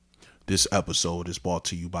This episode is brought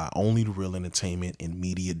to you by Only the Real Entertainment and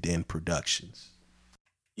Media Den Productions.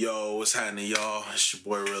 Yo, what's happening, y'all? It's your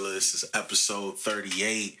boy Rilla. This is episode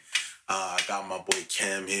 38. I got my boy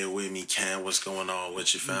Cam here with me. Cam, what's going on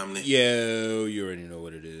with your family? Yo, you already know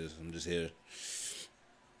what it is. I'm just here.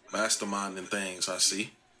 Masterminding things, I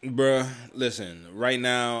see. Bruh, listen, right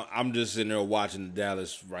now, I'm just sitting there watching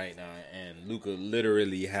Dallas right now, and Luka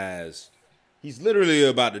he's literally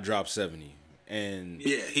about to drop 70. And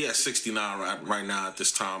yeah, he has 69 right now at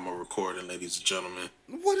this time of recording, ladies and gentlemen.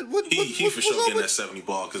 He for sure getting that 70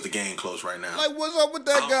 ball because the game closed right now. Like, what's up with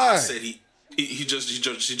that guy? I said he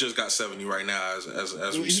just got 70 right now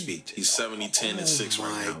as we speak. He's 70, 10, and 6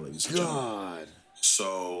 right now, ladies and gentlemen.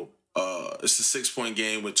 So it's a 6-point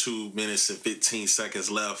game with 2 minutes and 15 seconds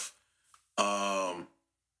left.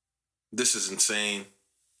 This is insane.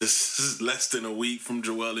 This is less than a week from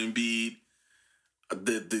Joel Embiid.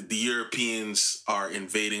 The Europeans are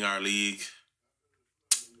invading our league.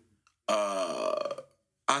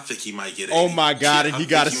 I think he might get 80. Oh my God, and he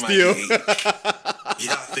got a steal.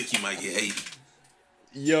 Yeah, I think he might get 80.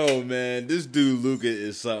 Yo, man, this dude Luka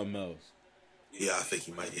is something else. Yeah, I think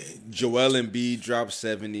he might get 80. Joel Embiid dropped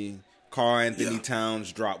 70. Karl Anthony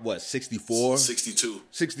Towns dropped, what, 64? 62.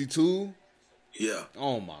 62? Yeah.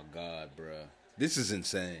 Oh my God, bruh. This is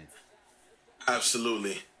insane.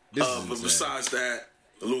 Absolutely. But besides that,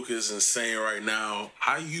 Luka is insane right now.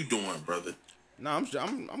 How you doing, brother? No, I'm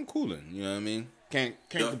cooling. You know what I mean? Can't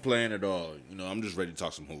complain at all. You know, I'm just ready to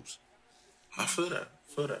talk some hoops. I feel that.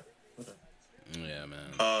 Yeah,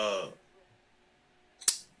 man.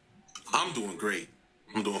 I'm doing great.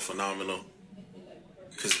 I'm doing phenomenal.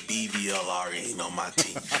 Cause BBLR ain't on my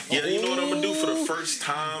team. Yeah, you know what I'm gonna do for the first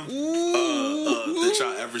time that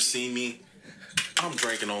y'all ever seen me? I'm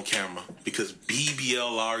drinking on camera because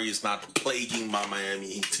BBLR is not plaguing my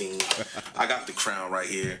Miami Heat team. I got the crown right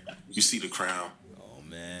here. You see the crown. Oh,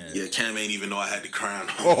 man. Yeah, Cam ain't even know I had the crown on.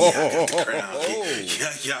 Yeah, I got the crown.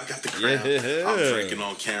 Yeah, I got the crown. Yeah. I'm drinking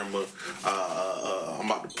on camera. I'm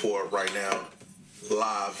about to pour it right now,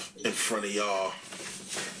 live in front of y'all.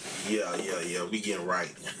 Yeah, we getting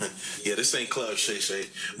right. Yeah, this ain't Club Shay Shay,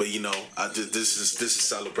 but you know, this is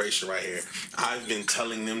celebration right here. I've been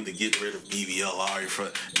telling them to get rid of BBLR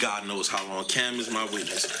for God knows how long. Cam is my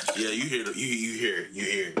witness. Yeah, you hear it.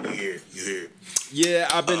 Yeah,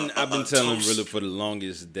 I've been telling Rilla for the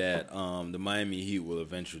longest that the Miami Heat will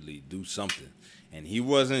eventually do something, and he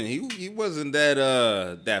wasn't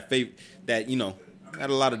that faith that, you know, had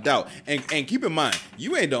a lot of doubt. And keep in mind,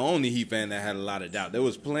 you ain't the only Heat fan that had a lot of doubt. There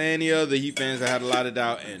was plenty of other Heat fans that had a lot of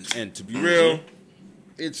doubt. And to be real,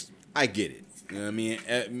 I get it. You know what I mean?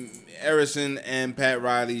 Harrison and Pat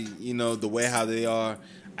Riley, you know, the way how they are,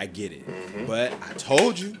 I get it. Mm-hmm. But I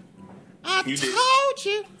told you. You did.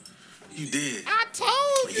 I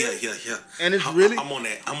told you. Yeah. And it's really, I'm on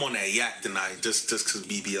that yak tonight just because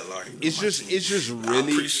BBLR. It's just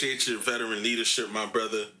really. I appreciate your veteran leadership, my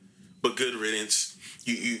brother. But good riddance.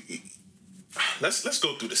 You let's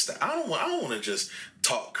go through the stats. I don't want to just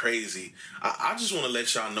talk crazy. I just want to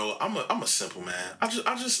let y'all know I'm a simple man. I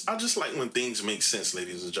just like when things make sense,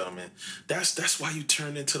 ladies and gentlemen. That's why you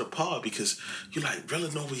turned into the pod, because you like really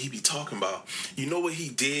know what he be talking about. You know what he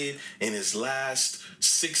did in his last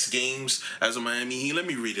 6 games as a Miami Heat. Let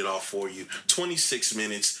me read it off for you. 26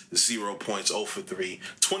 minutes, 0 points, 0 for 3.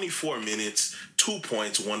 24 minutes, 2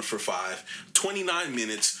 points, 1 for 5. 29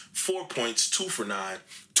 minutes, 4 points, 2 for 9.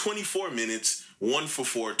 24 minutes, 1 for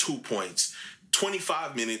 4, 2 points.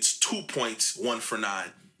 25 minutes, 2 points, 1 for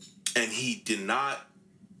 9. And he did not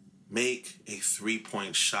make a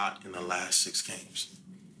 3-point shot in the last 6 games.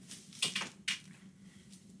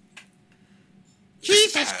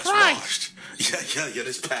 Jesus Christ. Washed. Yeah,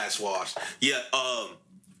 this pass washed. Yeah,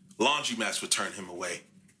 laundromats would turn him away.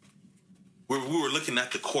 We were looking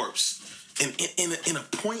at the corpse. In a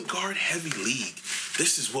point guard heavy league,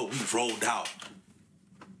 this is what we rolled out.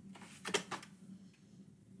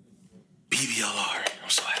 BBLR, I'm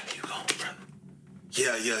so happy you're gone, brother.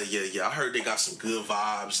 Yeah. I heard they got some good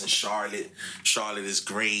vibes in Charlotte. Charlotte is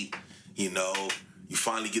great. You know, you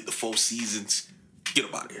finally get the 4 seasons. Get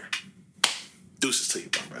up out of here. Deuces to you,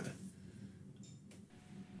 my brother.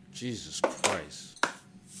 Jesus Christ.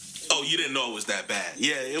 Oh, you didn't know it was that bad.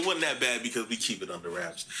 Yeah, it wasn't that bad because we keep it under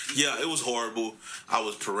wraps. Yeah, it was horrible. I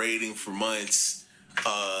was parading for months.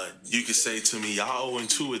 You could say to me, y'all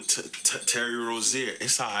 0-2 with Terry Rozier.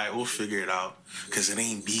 It's all right. We'll figure it out because it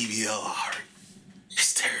ain't BBLR.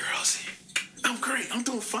 It's Terry Rozier. I'm great. I'm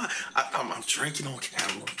doing fine. I'm drinking on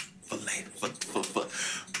camera for later. For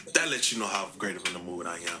that lets you know how great of in the mood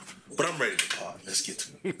I am. But I'm ready to pod. Let's get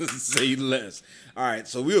to it. Say less. All right,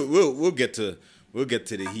 so we'll get to we'll get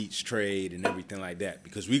to the Heat's trade and everything like that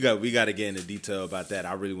because we got to get into detail about that.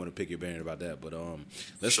 I really want to pick your brain about that. But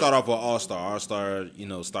let's start off with All-Star. All-Star,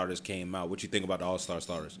 starters came out. What you think about the All-Star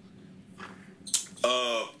starters?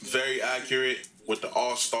 Very accurate with the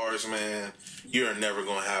All-Stars, man. You're never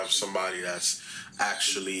gonna have somebody that's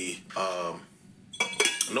actually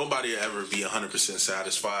nobody will ever be 100%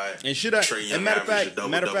 satisfied. And should I? And matter of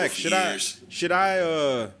fact, should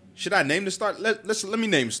I name the start? Let me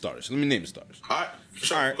name the starters. All right.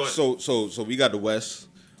 Sure. All right. So we got the West.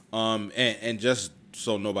 And just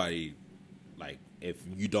so nobody, like, if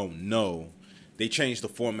you don't know, they changed the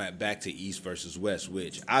format back to East versus West,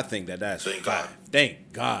 which I think that's Thank God.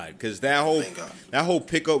 Thank God, because that whole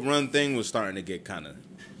pickup run thing was starting to get kind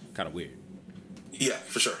of weird. Yeah,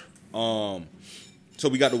 for sure. So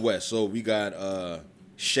we got the West. So we got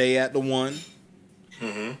Shea at the 1,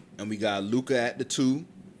 and we got Luka at the 2,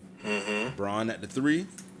 Bron at the 3,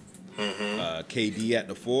 KD at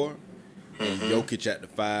the 4, and Jokic at the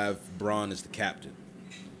 5. Bron is the captain.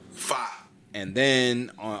 5. And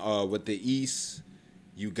then with the East,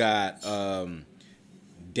 you got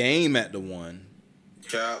Dame at the 1,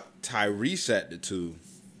 Cap. Tyrese at the 2,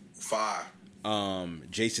 5.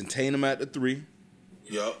 Jason Tatum at the 3,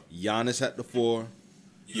 Yup. Giannis at the 4,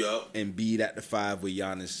 Yup. and Embiid at the 5 with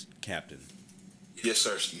Giannis captain. Yes,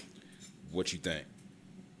 sirski. What you think?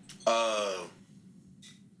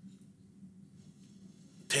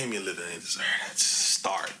 Damian Lillard ain't deserve that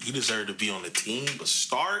start. He deserved to be on the team, but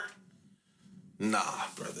start? Nah,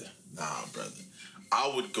 brother.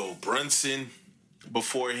 I would go Brunson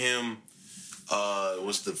before him.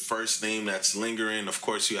 Was the first name that's lingering. Of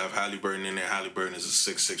course, you have Halliburton in there. Halliburton is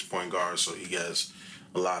a 6'6" point guard, so he has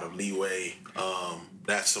a lot of leeway.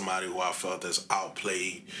 That's somebody who I felt has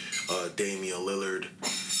outplayed Damian Lillard.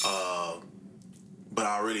 But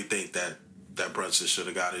I really think that Brunson should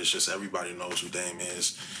have got it. It's just everybody knows who Dame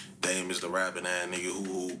is. Dame is the rapping ass nigga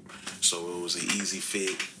who so it was an easy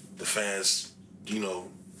fit. The fans,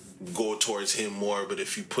 go towards him more. But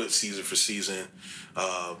if you put season for season,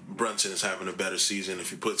 Brunson is having a better season.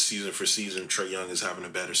 If you put season for season, Trae Young is having a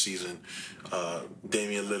better season.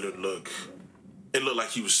 Damian Lillard looked like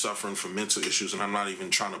he was suffering from mental issues, and I'm not even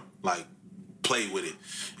trying to play with it.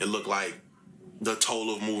 It looked like the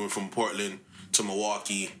toll of moving from Portland to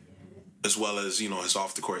Milwaukee, as well as, his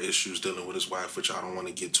off-the-court issues dealing with his wife, which I don't want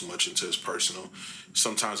to get too much into his personal.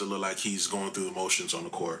 Sometimes it look like he's going through the motions on the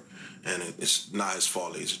court, and it's not his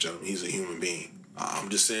fault, ladies and gentlemen. He's a human being. I'm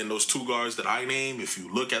just saying those two guards that I named, if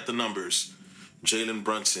you look at the numbers, Jalen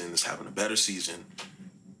Brunson is having a better season,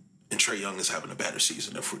 and Trae Young is having a better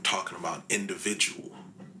season if we're talking about individual.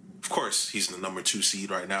 Of course, he's the number 2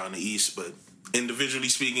 seed right now in the East, but individually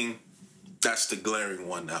speaking, that's the glaring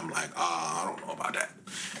one that I'm like, I don't know about that.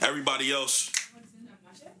 Everybody else,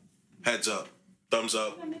 heads up, thumbs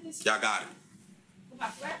up, y'all got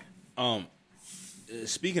it.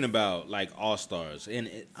 Speaking about All-Stars, and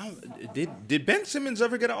did Ben Simmons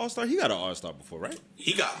ever get an All-Star? He got an All-Star before, right?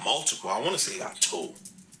 He got multiple. I want to say he got 2.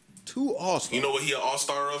 2 All-Stars. You know what he an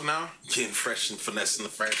All-Star of now? Getting fresh and finessing the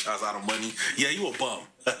franchise out of money. Yeah, you a bum.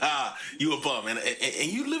 You a bum, and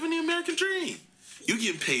you living the American dream. You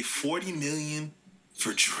getting paid $40 million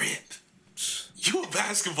for drip. You a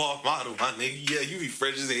basketball model, my nigga. Yeah, you be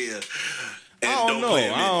fresh as hell. And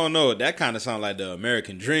I don't know. That kind of sounds like the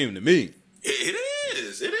American dream to me. It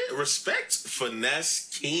is. Respect,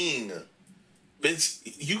 finesse, king.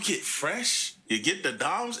 You get fresh, you get the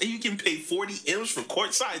doms, and you can pay 40 M's for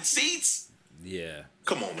courtside seats? Yeah.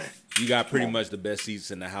 Come on, man. You got pretty much the best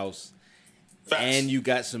seats in the house. Facts. And you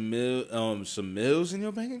got some mills in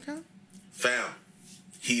your bank account? Fam.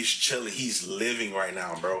 He's chilling. He's living right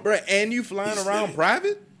now, bro. Bro, and you flying around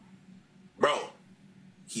private? Bro,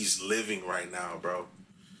 he's living right now, bro.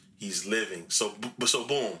 He's living. So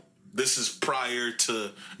boom. This is prior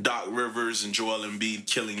to Doc Rivers and Joel Embiid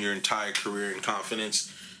killing your entire career in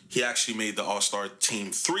confidence. He actually made the All-Star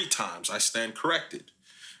team 3 times. I stand corrected.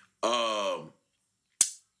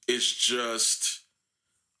 It's just,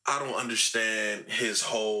 I don't understand his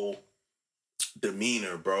whole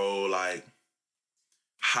demeanor, bro. Like,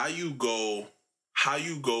 how you go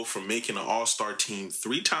from making an All-Star team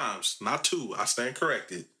 3 times, not 2, I stand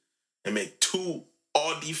corrected, and make 2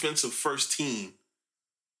 all-defensive first team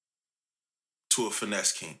to a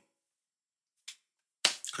finesse king.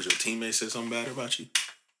 Because your teammates said something bad about you.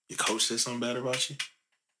 Your coach said something bad about you.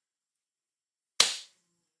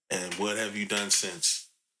 And what have you done since?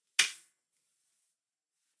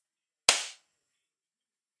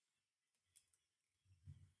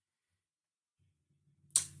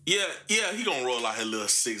 Yeah, he gonna roll out his little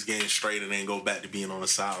 6 games straight and then go back to being on the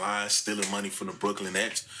sideline, stealing money from the Brooklyn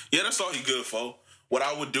Nets. Yeah, that's all he good for. What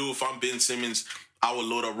I would do if I'm Ben Simmons, I would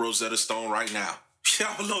load up Rosetta Stone right now.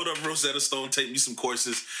 I would load up Rosetta Stone, take me some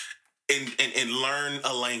courses, and learn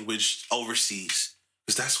a language overseas.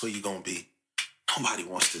 Because that's where you're going to be. Nobody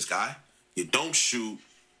wants this guy. You don't shoot.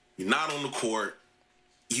 You're not on the court.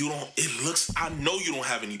 I know you don't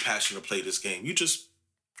have any passion to play this game. You just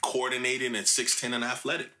coordinated and 6'10" and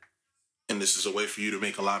athletic. And this is a way for you to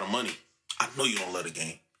make a lot of money. I know you don't love the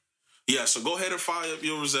game. Yeah, so go ahead and fire up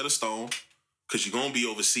your Rosetta Stone, because you're going to be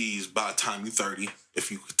overseas by the time you're 30. If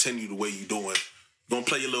you continue the way you're doing, you're going to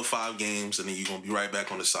play your little 5 games, and then you're going to be right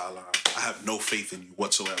back on the sideline. I have no faith in you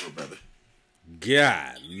whatsoever, brother.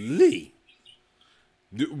 Golly.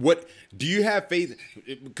 What do you have faith?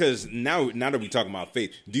 Because now that we're talking about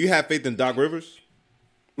faith, do you have faith in Doc Rivers?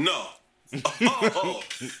 No.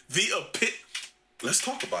 Let's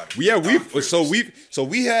talk about it. Yeah,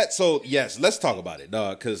 yes, let's talk about it,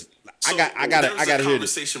 dog. Because I gotta hear this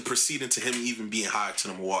conversation preceding to him even being hired to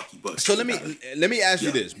the Milwaukee Bucks. So let me ask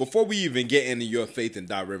you this before we even get into your faith in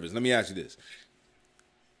Doc Rivers. Let me ask you this: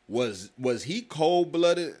 was he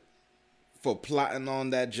cold-blooded for plotting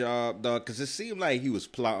on that job, dog? Because it seemed like he was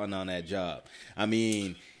plotting on that job. I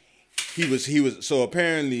mean, he was. So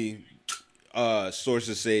apparently,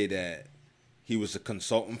 sources say that he was a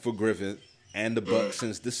consultant for Griffin and the Bucks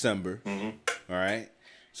since December. Mm-hmm. All right.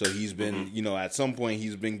 So he's been, at some point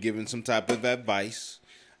he's been given some type of advice,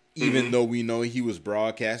 even though we know he was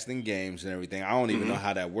broadcasting games and everything. I don't even know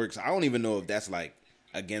how that works. I don't even know if that's like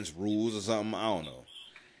against rules or something. I don't know.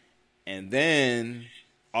 And then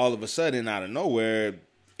all of a sudden, out of nowhere,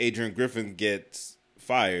 Adrian Griffin gets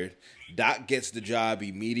fired. Doc gets the job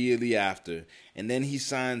immediately after. And then he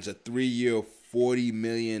signs a 3-year, $40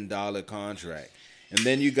 million contract. And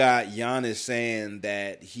then you got Giannis saying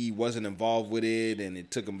that he wasn't involved with it and it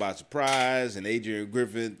took him by surprise. And Adrian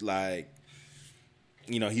Griffin,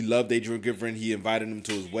 he loved Adrian Griffin. He invited him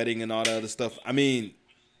to his wedding and all that other stuff. I mean,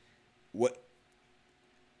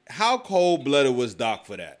 how cold-blooded was Doc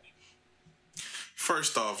for that?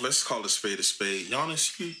 First off, let's call a spade a spade.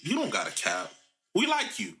 Giannis, you don't got a cap. We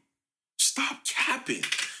like you. Stop capping.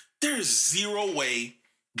 There's zero way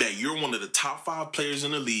that you're one of the top 5 players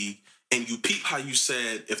in the league. And you peep how you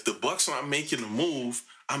said, if the Bucks aren't making a move,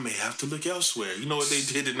 I may have to look elsewhere. You know what they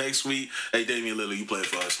did the next week? Hey, Damian Lillard, you play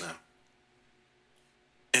for us now.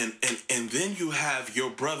 And then you have your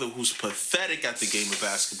brother who's pathetic at the game of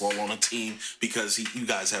basketball on a team because you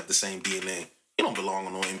guys have the same DNA. You don't belong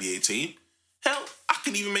on no NBA team. Hell, I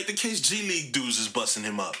can even make the case G League dudes is busting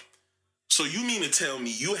him up. So you mean to tell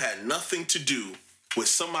me you had nothing to do with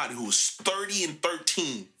somebody who's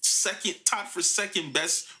 30-13, tied for second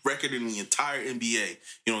best record in the entire NBA?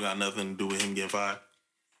 You don't got nothing to do with him getting fired?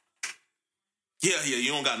 Yeah,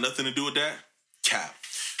 you don't got nothing to do with that? Cap.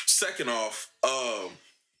 Second off,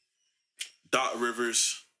 Doc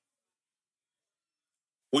Rivers,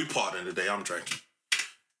 we partying today. I'm drinking.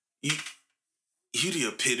 You the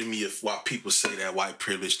epitome of why people say that white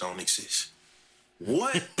privilege don't exist.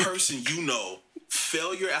 What person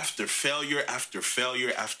failure after failure after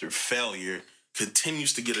failure after failure,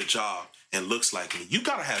 continues to get a job and looks like me? You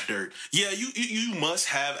gotta have dirt. Yeah, you must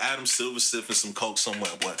have Adam Silver sipping some coke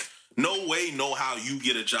somewhere, but no way, no how you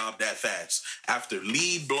get a job that fast. After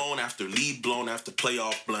lead blown after lead blown after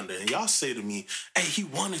playoff blunder. And y'all say to me, hey, he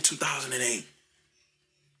won in 2008.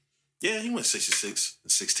 Yeah, he went 66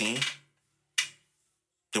 and 16.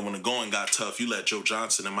 Then when the going got tough, you let Joe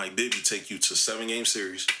Johnson and Mike Bibby take you to 7-game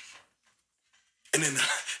series. And then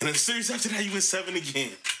the series after that, you win 7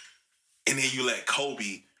 again. And then you let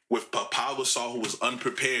Kobe with Pau Gasol, who was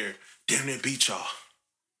unprepared, damn near beat y'all.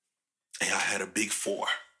 And y'all had a big 4.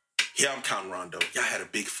 Yeah, I'm counting Rondo. Y'all had a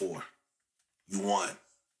big 4. You won.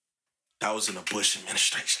 That was in a Bush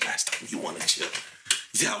administration last time you won a chip.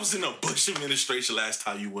 That was in a Bush administration last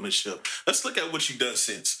time you won a chip. Let's look at what you've done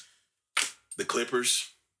since. The Clippers.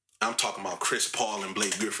 I'm talking about Chris Paul and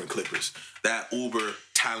Blake Griffin Clippers. That uber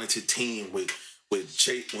talented team with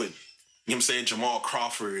Jamal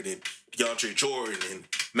Crawford and DeAndre Jordan and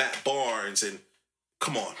Matt Barnes. And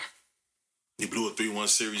come on. You blew a 3-1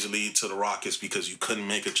 series lead to the Rockets because you couldn't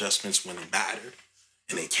make adjustments when it mattered.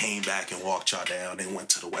 And they came back and walked y'all down and went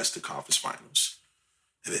to the Western Conference Finals.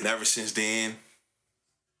 And then ever since then,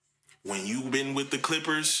 when you've been with the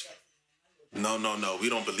Clippers, no. We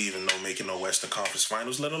don't believe in making no Western Conference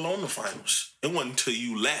Finals, let alone the finals. It wasn't until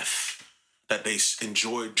you left that they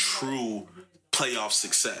enjoyed true playoff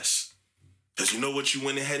success. Because you know what you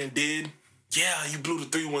went ahead and did? Yeah, you blew the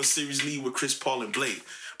 3-1 series lead with Chris Paul and Blake.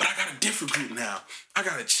 But I got a different group now. I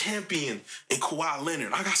got a champion in Kawhi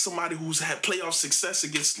Leonard. I got somebody who's had playoff success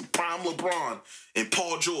against prime LeBron and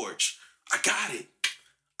Paul George. I got it.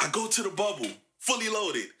 I go to the bubble. fully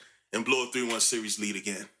loaded, and blow a 3-1 series lead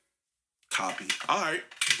again. Copy. All right,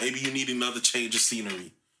 maybe you need another change of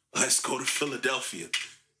scenery. Let's go to Philadelphia.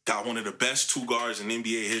 Got one of the best two guards in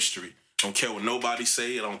NBA history. Don't care what nobody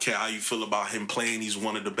say. I don't care how you feel about him playing. He's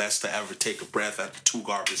one of the best to ever take a breath at the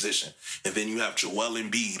two-guard position. And then you have Joel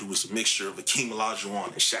Embiid, who is a mixture of Akeem Olajuwon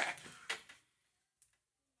and Shaq.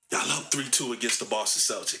 Y'all up 3-2 against the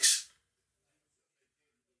Boston Celtics.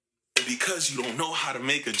 And because you don't know how to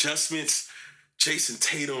make adjustments, Jason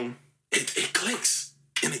Tatum, it clicks.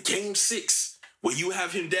 In a game 6, where you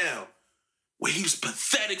have him down, where he was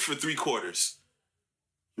pathetic for 3 quarters,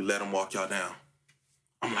 you let him walk y'all down.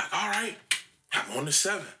 I'm like, all right, I'm on to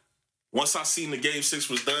 7. Once I seen the game 6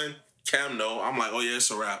 was done, Cam no, I'm like, oh yeah,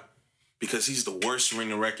 it's a wrap. Because he's the worst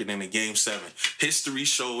winning record in a game 7. History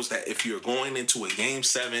shows that if you're going into a game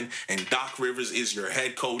 7 and Doc Rivers is your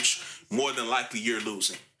head coach, more than likely you're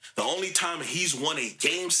losing. The only time he's won a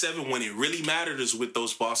game 7 when it really mattered is with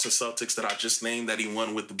those Boston Celtics that I just named that he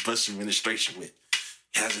won with the Bush administration with.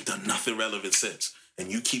 He hasn't done nothing relevant since.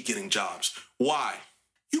 And you keep getting jobs. Why?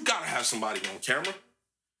 You gotta have somebody on camera.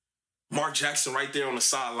 Mark Jackson right there on the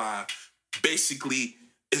sideline basically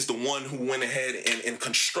is the one who went ahead and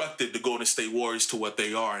constructed the Golden State Warriors to what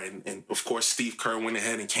they are. And of course, Steve Kerr went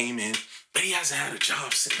ahead and came in, but he hasn't had a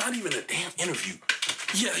job since, not even a damn interview.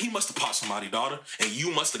 Yeah, he must have popped somebody, daughter, and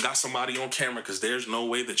you must have got somebody on camera because there's no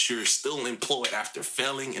way that you're still employed after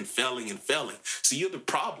failing and failing and failing. So you're the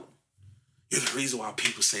problem. You're the reason why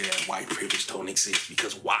people say that white privilege don't exist,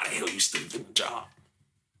 because why the hell you still getting a job?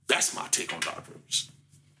 That's my take on Doc Rivers.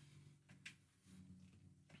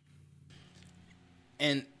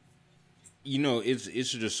 And, you know, it's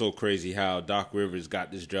just so crazy how Doc Rivers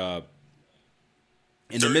got this job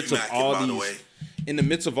in the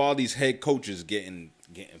midst of all these head coaches getting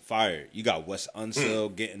fired. You got Wes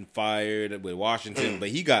Unseld getting fired with Washington, but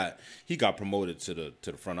he got promoted to the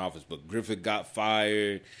front office. But Griffith got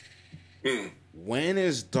fired. When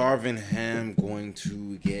is Darvin Ham going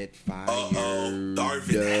to get fired?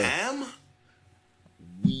 Darvin Ham?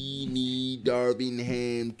 We need Darvin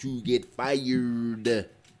Ham to get fired.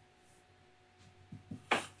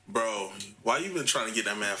 Bro, why you been trying to get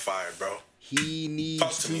that man fired, bro? He needs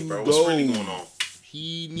Talk to me, bro. go. What's really going on?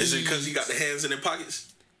 Is it because he got the hands in their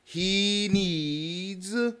pockets? He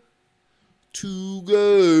needs to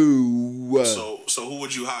go. So who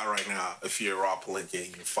would you hire right now if you're Rob Pelinka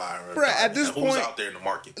and you're firing? Bruh, at this point, who's out there in the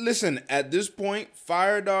market? Listen, at this point,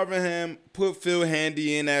 fire Darvin Ham, put Phil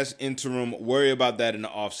Handy in as interim. Worry about that in the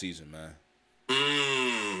offseason, man.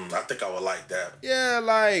 I think I would like that. Yeah,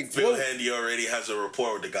 like Phil Handy already has a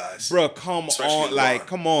rapport with the guys. Bro, come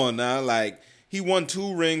on now. Like, he won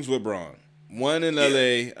 2 rings with Bron. One in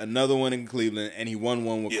LA, another one in Cleveland, and he won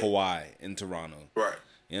one with Kawhi in Toronto. Right.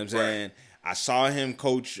 You know what I'm saying? Right. I saw him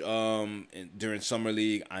coach during Summer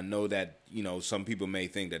League. I know that, you know, some people may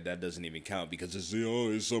think that doesn't even count because it's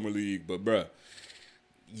Summer League. But, bruh,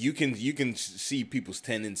 you can see people's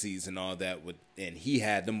tendencies and all that. And he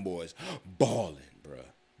had them boys balling, bruh.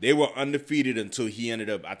 They were undefeated until he ended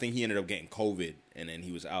up getting COVID, and then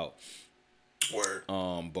he was out. Word.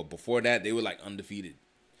 But before that, they were, like, undefeated.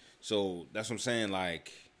 So that's what I'm saying.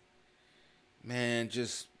 Like, man,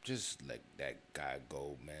 just let that guy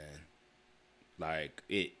go, man. Like,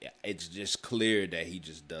 it's just clear that he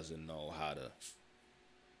just doesn't know how to.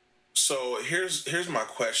 So here's my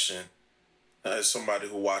question, as somebody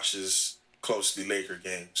who watches closely Laker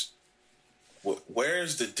games.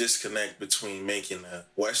 Where's the disconnect between making the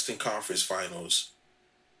Western Conference Finals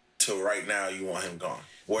till right now you want him gone?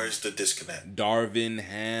 Where's the disconnect? Darvin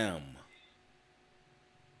Ham.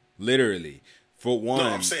 Literally. For one. No,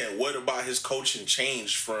 I'm saying, what about his coaching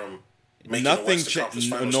changed from making the Western Conference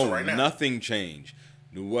Finals to right now? Nothing changed.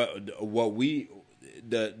 The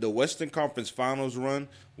Western Conference Finals run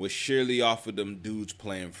was surely off of them dudes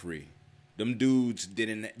playing free. Them dudes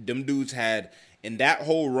had, in that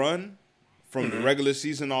whole run, from the regular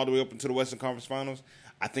season all the way up into the Western Conference Finals,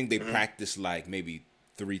 I think they practiced like maybe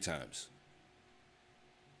 3 times.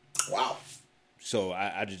 Wow. So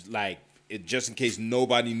I just like it, just in case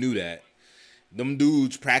nobody knew that. Them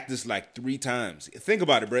dudes practiced like 3 times. Think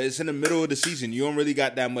about it, bro. It's in the middle of the season. You don't really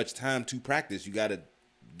got that much time to practice. You got to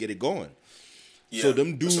get it going. Yeah, so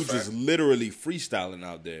them dudes is literally freestyling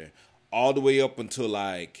out there all the way up until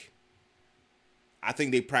like, I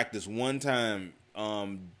think they practiced one time.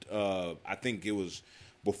 I think it was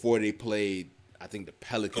before they played, I think the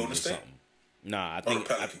Pelicans or something. Nah, I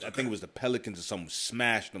think it was the Pelicans or something.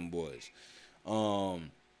 Smashed them boys.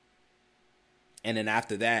 And then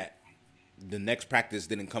after that, the next practice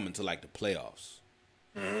didn't come until like the playoffs.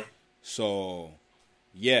 So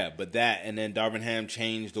Yeah, but that, and then Darvin Ham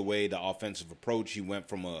changed the way the offensive approach. He went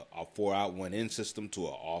from a 4-out, 1-in system to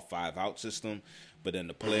an all 5-out system. But then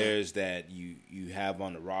the players that you have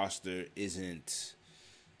on the roster isn't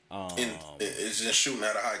shooting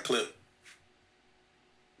at a high clip.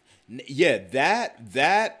 Yeah,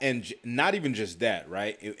 that, and not even just that,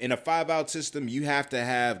 right? In a 5-out system, you have to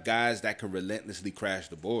have guys that can relentlessly crash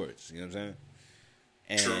the boards. You know what I'm saying?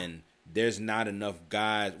 And True. There's not enough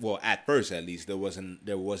guys. Well, at first, at least, there wasn't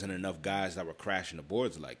enough guys that were crashing the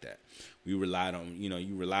boards like that. We relied on,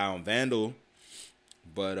 you rely on Vandal,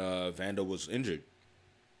 but Vandal was injured.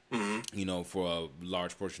 Mm-hmm. For a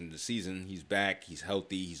large portion of the season. He's back. He's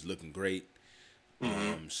healthy. He's looking great.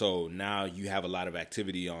 Mm-hmm. So now you have a lot of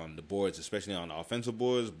activity on the boards, especially on the offensive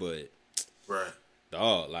boards. But, right,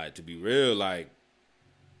 dog, like, to be real, like,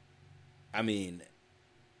 I mean,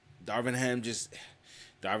 Darvin Ham just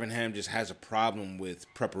has a problem with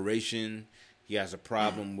preparation. He has a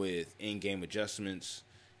problem with in-game adjustments.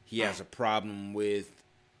 He has a problem with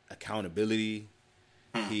accountability.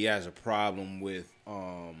 He has a problem with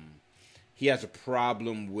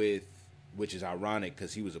which is ironic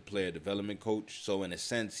because he was a player development coach. So in a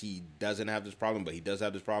sense, he doesn't have this problem, but he does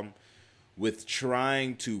have this problem with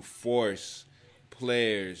trying to force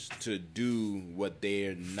players to do what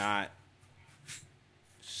they're not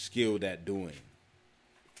skilled at doing.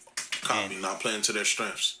 Not playing to their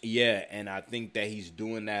strengths. Yeah, and I think that he's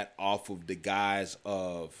doing that off of the guise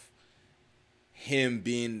of him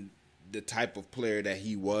being the type of player that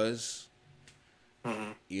he was.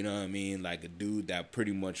 Mm-hmm. You know what I mean? Like a dude that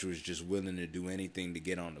pretty much was just willing to do anything to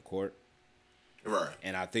get on the court. Right.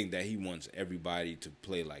 And I think that he wants everybody to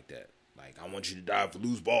play like that. Like, I want you to dive for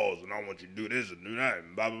loose balls, and I want you to do this and do that,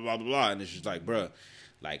 and blah, blah, blah, blah, blah. And it's just like, bruh,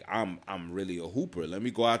 like, I'm really a hooper. Let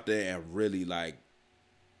me go out there and really, like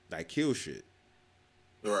kill shit.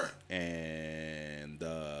 Right. And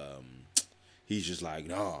he's just like,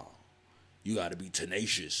 nah, you got to be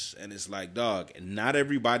tenacious. And it's like, dog, not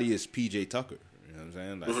everybody is PJ Tucker. You know what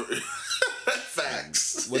I'm saying? Like,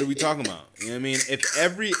 facts. What are we talking about? You know what I mean?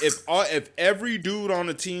 If every dude on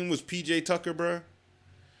the team was PJ Tucker, bro,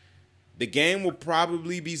 the game will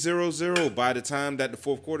probably be 0-0 by the time that the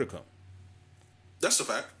fourth quarter comes. That's a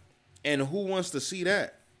fact. And who wants to see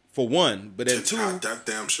that? For one, but then two, that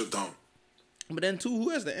damn shit don't. But then two, who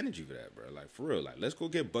has the energy for that, bro? Like, for real, like, let's go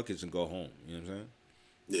get buckets and go home. You know what I'm saying?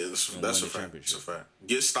 Yeah, that's a fact. It's a fact.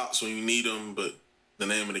 Get stops when you need them, but the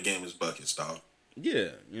name of the game is buckets, dog. Yeah,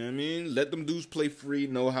 you know what I mean? Let them dudes play free,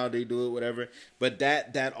 know how they do it, whatever. But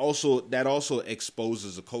that also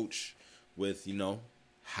exposes a coach with,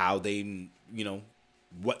 how they,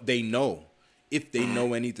 what they know, if they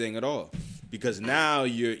know anything at all. Because now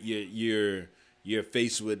you're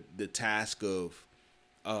faced with the task of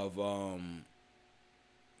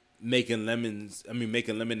making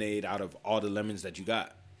lemonade out of all the lemons that you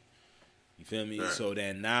got. You feel me? Right. So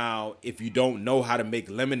then now, if you don't know how to make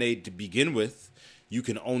lemonade to begin with, you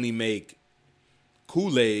can only make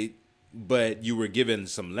Kool-Aid, but you were given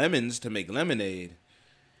some lemons to make lemonade.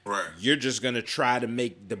 Right. You're just going to try to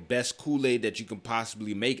make the best Kool-Aid that you can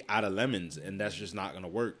possibly make out of lemons, and that's just not going to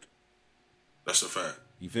work. That's a fact.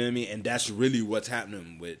 You feel me? And that's really what's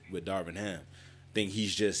happening with Darvin Ham. I think he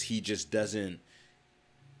just doesn't.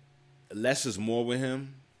 Less is more with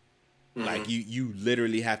him. Mm-hmm. Like you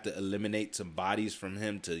literally have to eliminate some bodies from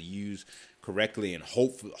him to use correctly, and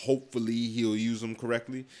hopefully he'll use them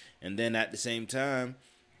correctly. And then at the same time,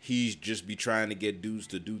 he's just be trying to get dudes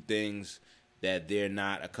to do things that they're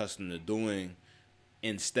not accustomed to doing,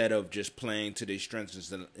 instead of just playing to their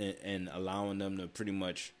strengths and allowing them to pretty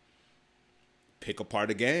much pick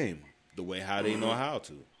apart a game the way how they know how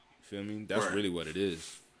to. You feel me? That's really what it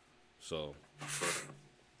is. So,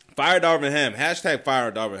 fire Darvin Ham. Hashtag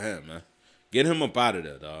fire Darvin Ham, man. Get him up out of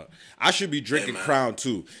there, dog. I should be drinking Crown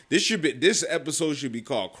too. This episode should be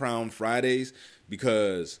called Crown Fridays,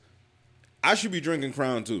 because I should be drinking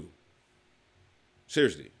Crown too.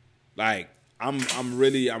 Seriously. Like, I'm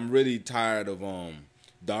really tired of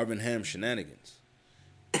Darvin Ham shenanigans.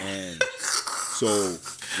 And so,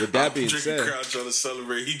 with that being said, drinking Crown trying to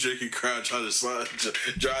celebrate. He drinking Crown trying to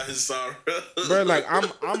dry his sorrow. Bro, like,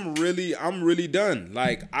 I'm really done.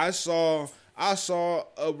 Like, I saw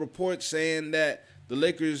a report saying that the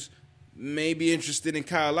Lakers may be interested in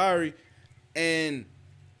Kyle Lowry, and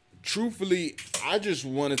truthfully, I just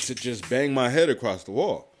wanted to just bang my head across the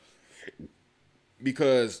wall,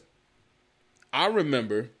 because I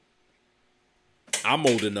remember, I'm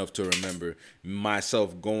old enough to remember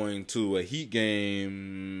myself going to a Heat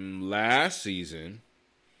game last season,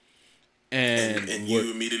 and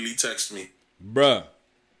you immediately text me, bruh.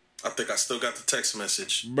 I think I still got the text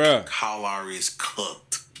message. Bruh. Kyle Lowry is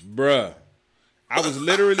cooked. Bruh. I was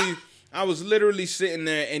literally sitting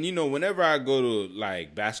there, and you know, whenever I go to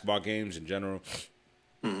like basketball games in general,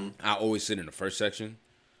 I always sit in the first section.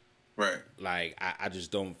 Right. Like, I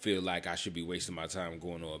just don't feel like I should be wasting my time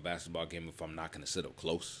going to a basketball game if I'm not going to sit up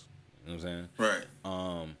close. You know what I'm saying?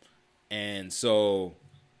 Right. And so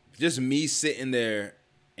just me sitting there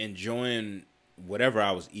enjoying whatever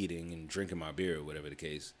I was eating and drinking my beer or whatever the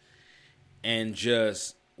case, and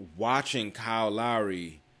just watching Kyle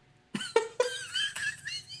Lowry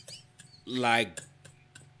like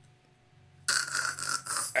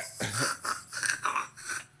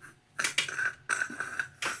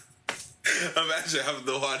Imagine having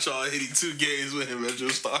to watch all 82 games with him as your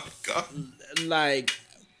starting guard. like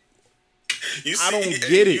You see, I don't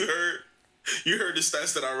get it. You heard the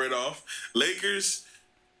stats that I read off. Lakers,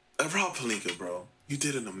 Rob Pelinka, bro. You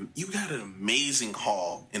got an amazing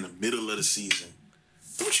haul in the middle of the season.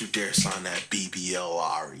 Don't you dare sign that BBL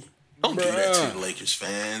Lowry. Don't do that to the Lakers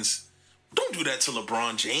fans. Don't do that to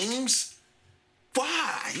LeBron James.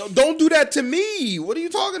 Why? No, don't do that to me. What are you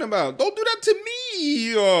talking about? Don't do that to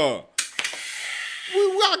me.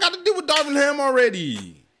 I got to deal with Darvin Ham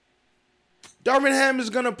already. Darvin Ham is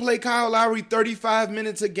going to play Kyle Lowry 35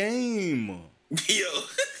 minutes a game. Yo,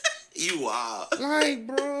 you wild. Like,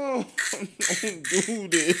 bro, don't do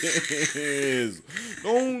this.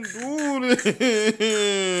 Don't do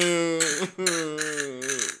this.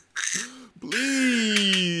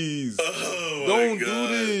 Please. Oh, don't do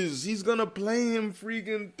this. He's going to play him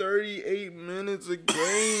freaking 38 minutes a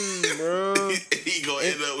game, bro. He going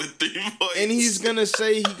to end up with 3 points. And he's going to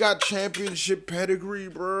say he got championship pedigree,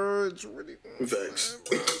 bro. It's really... Thanks.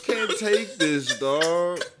 I can't take this,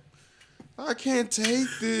 dog. I can't take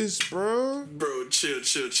this, bro. Bro, chill,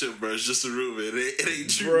 bro. It's just a rumor. It ain't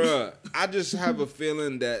true. Bruh, I just have a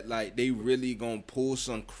feeling that, like, they really gonna pull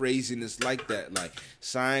some craziness like that. Like,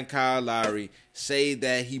 sign Kyle Lowry, say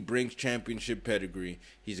that he brings championship pedigree.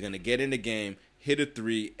 He's gonna get in the game, hit a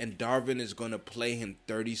 3, and Darvin is gonna play him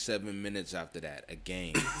 37 minutes after that, a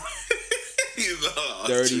game.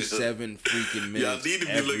 37 freaking minutes. Y'all need to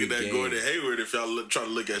be looking at Gordon Hayward if y'all trying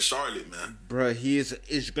to look at Charlotte, man. Bruh,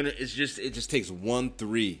 it just takes 1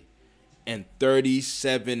 3 and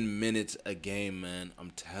 37 minutes a game, man.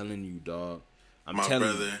 I'm telling you, dog. My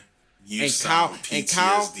brother, you and sound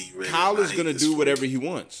PTSD Kyle is gonna do whatever he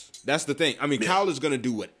wants. That's the thing. I mean, Yeah. Kyle is gonna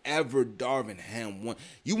do whatever Darvin Ham wants.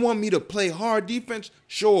 You want me to play hard defense?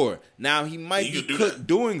 Sure. Now he might be cooked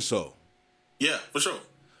doing so. Yeah, for sure.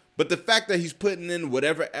 But the fact that he's putting in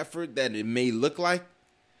whatever effort that it may look like,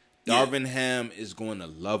 Darvin Ham is going to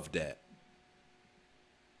love that.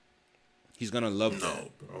 He's going to love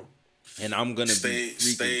that. Bro. And I'm going to be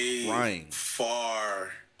freaking crying.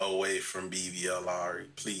 Far away from BBL Lowry,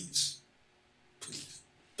 please. Please.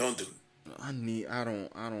 Don't do it. I don't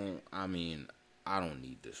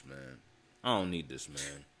need this, man. I don't need this,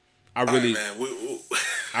 man. I really we're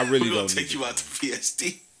don't gonna take you out to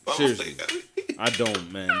PSD. Seriously. I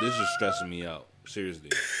don't, man. This is stressing me out. Seriously.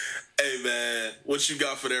 Hey, man, what you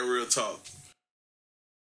got for that real talk?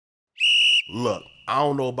 Look, I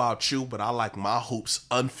don't know about you, but I like my hoops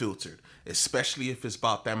unfiltered, especially if it's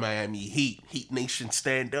about that Miami Heat. Heat Nation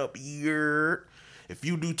stand up, yeah. If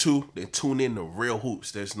you do too, then tune in to Real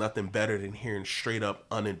Hoops. There's nothing better than hearing straight up,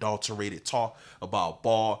 unadulterated talk about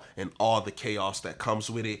ball and all the chaos that comes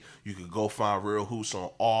with it. You can go find Real Hoops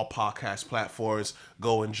on all podcast platforms.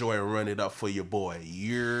 Go enjoy and run it up for your boy.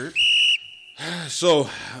 Yeah. So,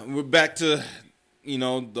 we're back to,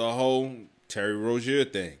 the whole Terry Rozier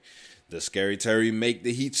thing. Does Scary Terry make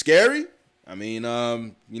the Heat scary? I mean,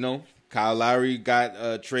 Kyle Lowry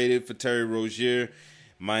got traded for Terry Rozier.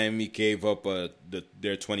 Miami gave up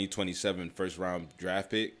their 2027 first-round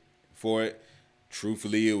draft pick for it.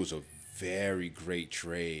 Truthfully, it was a very great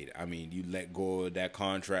trade. I mean, you let go of that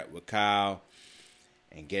contract with Kyle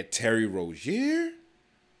and get Terry Rozier?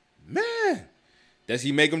 Man, does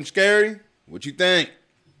he make him scary? What you think?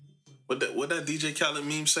 What that DJ Khaled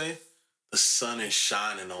meme say? The sun is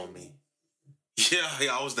shining on me. Yeah,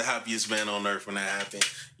 I was the happiest man on earth when that happened.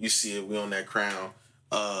 You see it, we on that crown.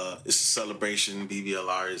 It's a celebration. BBL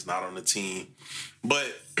Lowry is not on the team. But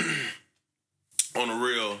on the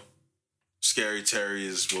real, Scary Terry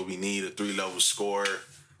is what we need, a 3-level scorer.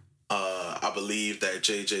 I believe that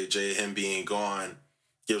JJJ, him being gone,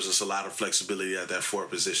 gives us a lot of flexibility at that 4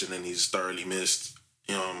 position, and he's thoroughly missed.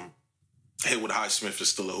 Haywood Highsmith is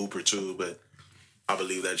still a hooper too, but I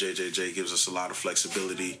believe that JJJ gives us a lot of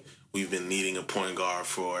flexibility. We've been needing a point guard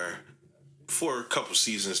for a couple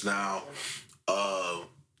seasons now.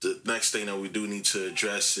 The next thing that we do need to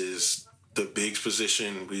address is the bigs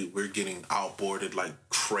position, we're getting outboarded like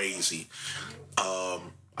crazy.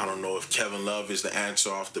 I don't know if Kevin Love is the answer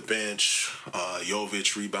off the bench.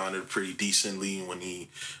 Jovic rebounded pretty decently when he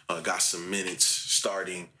got some minutes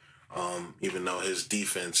starting, even though his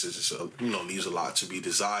defense is, leaves a lot to be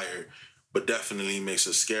desired, but definitely makes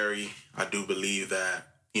us scary. I do believe that,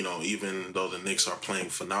 even though the Knicks are playing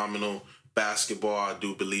phenomenal basketball, I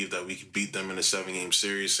do believe that we can beat them in a 7-game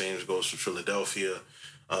series. Same goes for Philadelphia.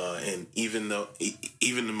 And even the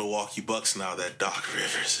Milwaukee Bucks, now that Doc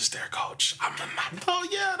Rivers is their coach,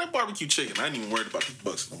 that barbecue chicken. I ain't even worried about the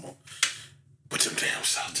Bucks no more. But them damn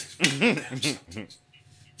Celtics.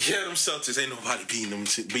 Yeah, them Celtics, ain't nobody beating them.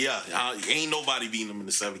 But ain't nobody beating them in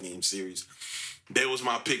the 7-game series. That was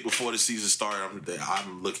my pick before the season started.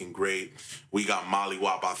 I'm looking great. We got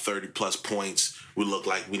mollywopped by 30-plus points. We look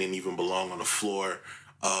like we didn't even belong on the floor.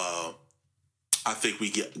 I think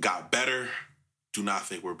we got better. Do not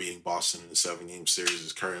think we're beating Boston in the 7-game series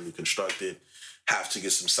as currently constructed. Have to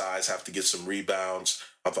get some size, have to get some rebounds.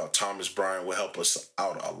 I thought Thomas Bryant would help us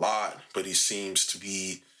out a lot, but he seems to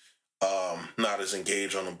be not as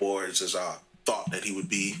engaged on the boards as I thought that he would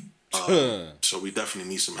be. So we definitely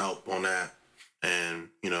need some help on that. And,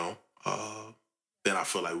 then I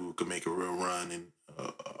feel like we could make a real run and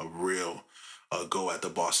a real go at the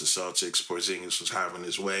Boston Celtics. Porzingis was having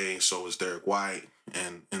his way. So was Derek White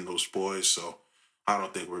and those boys. So I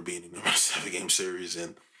don't think we're beating them in a 7-game series.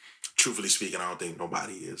 And truthfully speaking, I don't think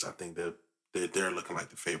nobody is. I think that they're looking like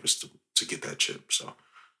the favorites to get that chip. So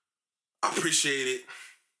I appreciate it.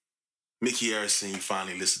 Mickey Harrison, you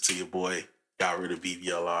finally listened to your boy. Got rid of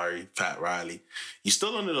BBLR, Pat Riley. You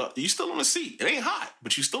still on the seat. It ain't hot,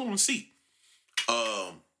 but you still on the seat.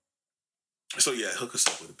 So yeah, hook us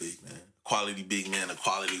up with a big man. Quality big man, a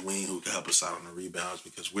quality wing who can help us out on the rebounds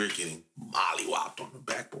because we're getting mollywopped on the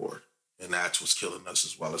backboard. And that's what's killing us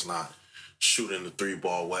as well as not shooting the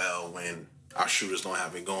 3-ball well when our shooters don't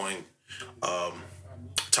have it going.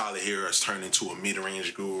 Tyler Hero has turned into a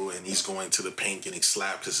mid-range guru, and he's going to the paint getting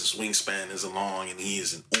slapped because his wingspan isn't long, and he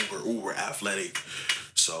is an uber athletic.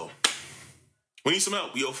 So we need some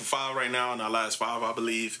help. We 0 for 5 right now in our last 5, I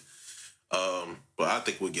believe. But I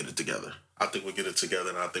think we'll get it together. And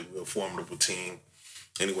I think we're a formidable team,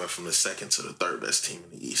 anywhere from the 2nd to the 3rd best team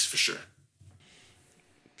in the East for sure.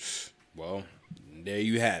 Well, there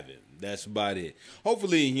you have it. That's about it.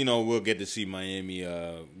 Hopefully, we'll get to see Miami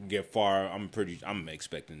get far. I'm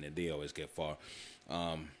expecting that they always get far.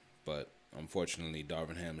 But unfortunately,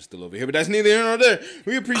 Darvin Ham is still over here. But that's neither here nor there.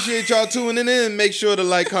 We appreciate y'all tuning in. Make sure to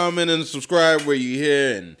like, comment, and subscribe where you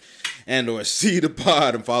hear and or see the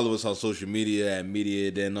pod. And follow us on social media at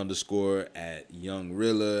 @MediaDen_, at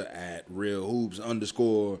YoungRilla, at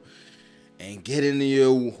RealHoops_. And get into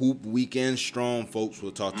your hoop weekend strong, folks.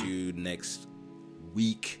 We'll talk to you next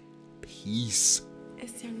week. Peace.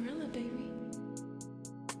 It's YoungRilla, baby.